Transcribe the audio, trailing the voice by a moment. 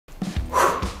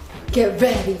Get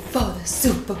ready for the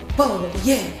Super Bowl,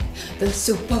 yeah. The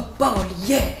Super Bowl,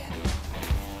 yeah.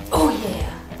 Oh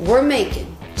yeah. We're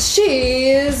making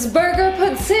cheeseburger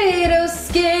potato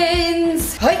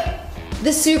skins. Hey.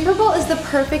 The Super Bowl is the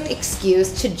perfect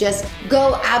excuse to just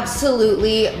go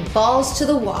absolutely balls to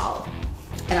the wall.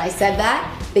 And I said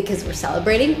that because we're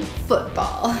celebrating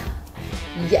football.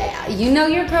 Yeah, you know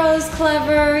your girl is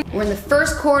clever. We're in the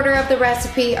first quarter of the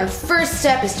recipe. Our first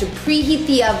step is to preheat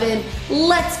the oven.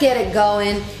 Let's get it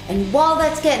going. And while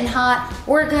that's getting hot,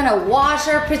 we're gonna wash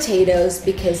our potatoes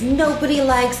because nobody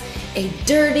likes a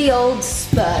dirty old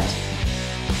spud.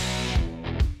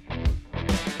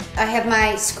 I have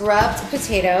my scrubbed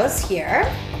potatoes here.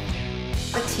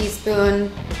 A teaspoon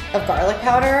of garlic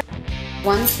powder.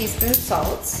 1 teaspoon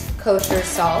salt. Kosher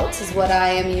salt is what I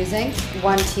am using.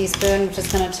 1 teaspoon, which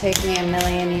is gonna take me a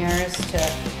million years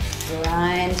to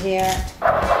grind here.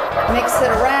 Mix it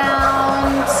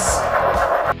around.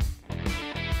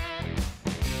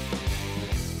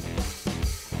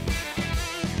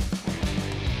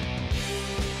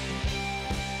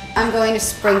 I'm going to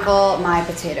sprinkle my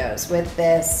potatoes with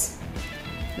this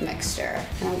mixture.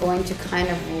 And I'm going to kind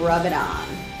of rub it on.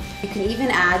 You can even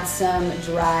add some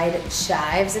dried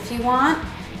chives if you want.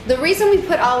 The reason we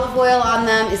put olive oil on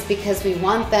them is because we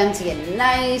want them to get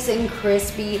nice and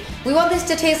crispy. We want this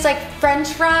to taste like French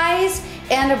fries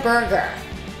and a burger.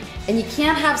 And you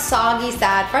can't have soggy,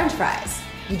 sad French fries.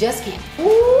 You just can't.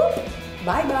 Ooh,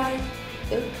 bye-bye.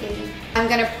 Okay. I'm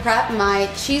gonna prep my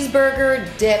cheeseburger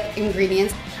dip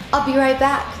ingredients. I'll be right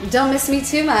back. Don't miss me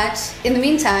too much. In the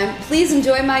meantime, please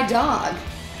enjoy my dog.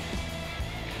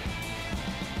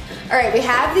 All right, we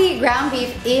have the ground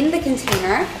beef in the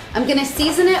container. I'm gonna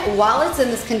season it while it's in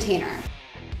this container.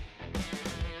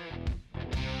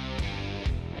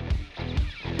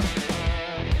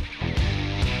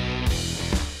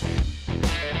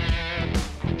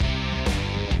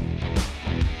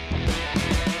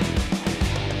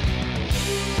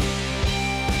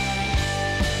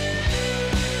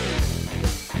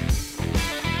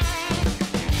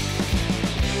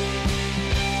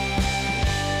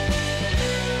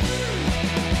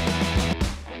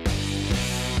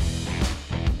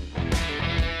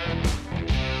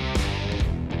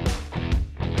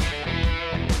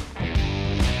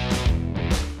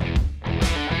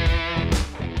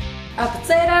 Our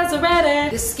potatoes are ready.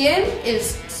 The skin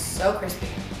is so crispy.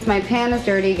 My pan is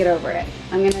dirty, get over it.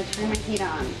 I'm gonna turn my heat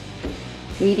on.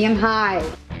 Medium high.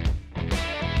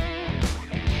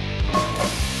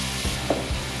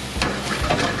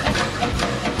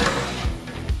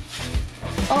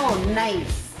 Oh,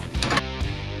 nice.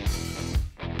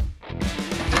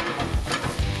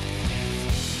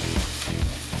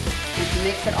 Just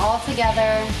mix it all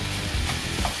together.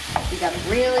 You gotta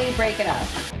really break it up.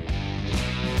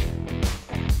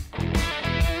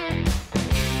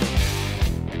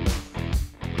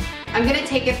 I'm gonna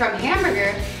take it from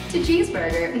hamburger to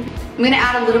cheeseburger. I'm gonna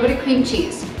add a little bit of cream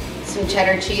cheese, some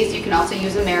cheddar cheese. You can also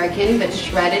use American, but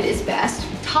shredded is best.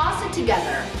 Toss it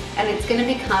together, and it's gonna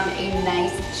become a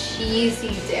nice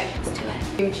cheesy dip. Let's do it.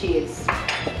 Cream cheese.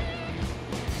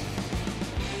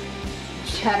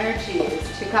 Cheddar cheese,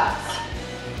 2 cups.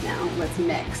 Now let's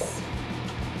mix.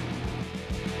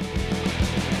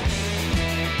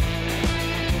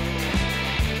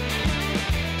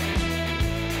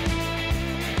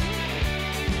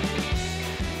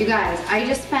 You guys, I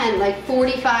just spent like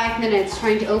 45 minutes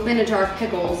trying to open a jar of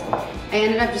pickles. I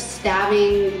ended up just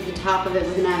stabbing the top of it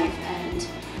with a knife and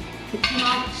it came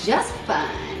out just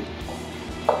fine.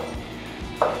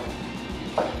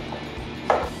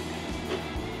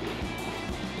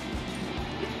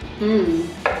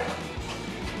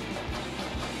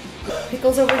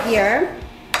 Pickles over here.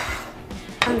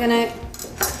 I'm gonna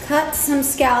cut some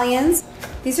scallions.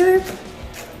 These are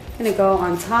gonna go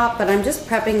on top, but I'm just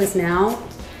prepping this now.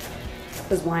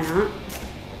 Because why not?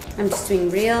 I'm just doing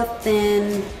real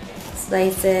thin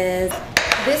slices.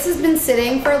 This has been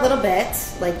sitting for a little bit,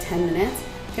 like 10 minutes.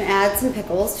 I'm gonna add some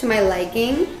pickles to my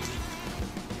liking.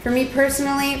 For me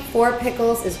personally, 4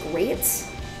 pickles is great,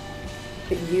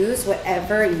 but use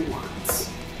whatever you want.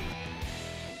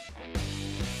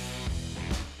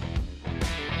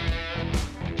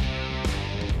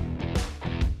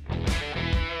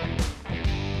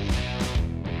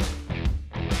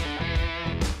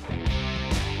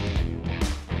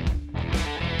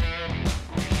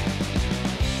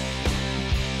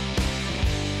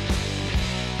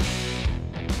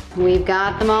 We've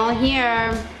got them all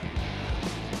here.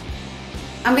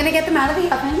 I'm gonna get them out of the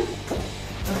oven.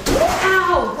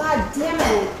 Ow, god damn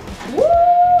it. Woo!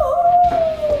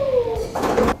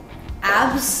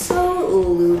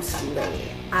 Absolutely.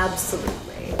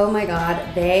 Oh my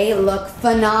God, they look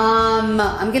phenom.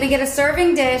 I'm gonna get a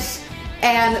serving dish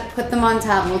and put them on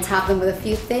top. We'll top them with a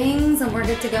few things and we're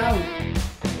good to go.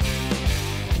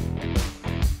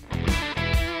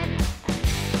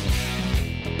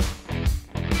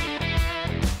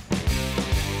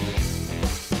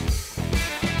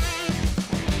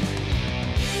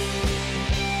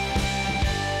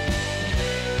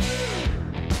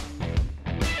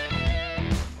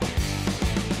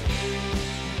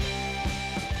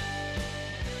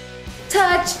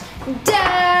 Touchdown!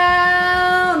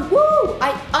 Woo!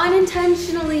 I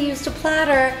unintentionally used a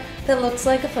platter that looks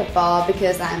like a football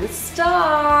because I'm a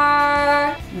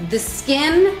star. The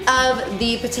skin of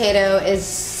the potato is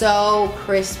so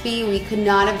crispy. We could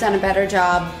not have done a better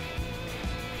job.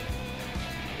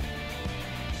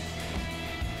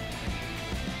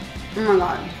 Oh my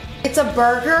God. It's a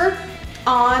burger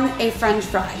on a French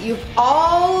fry. You have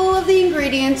all of the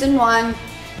ingredients in one.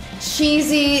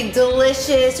 Cheesy,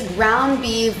 delicious ground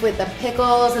beef with the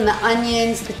pickles and the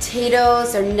onions.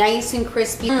 Potatoes are nice and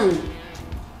crispy.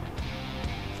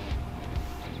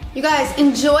 You guys,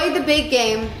 enjoy the big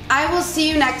game. I will see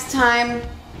you next time.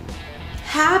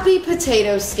 Happy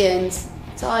potato skins.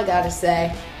 That's all I gotta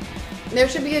say. There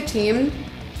should be a team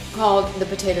called the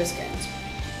Potato Skins.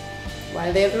 Why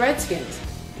do they have the red skins?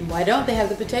 Why don't they have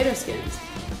the potato skins?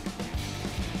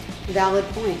 Valid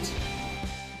point.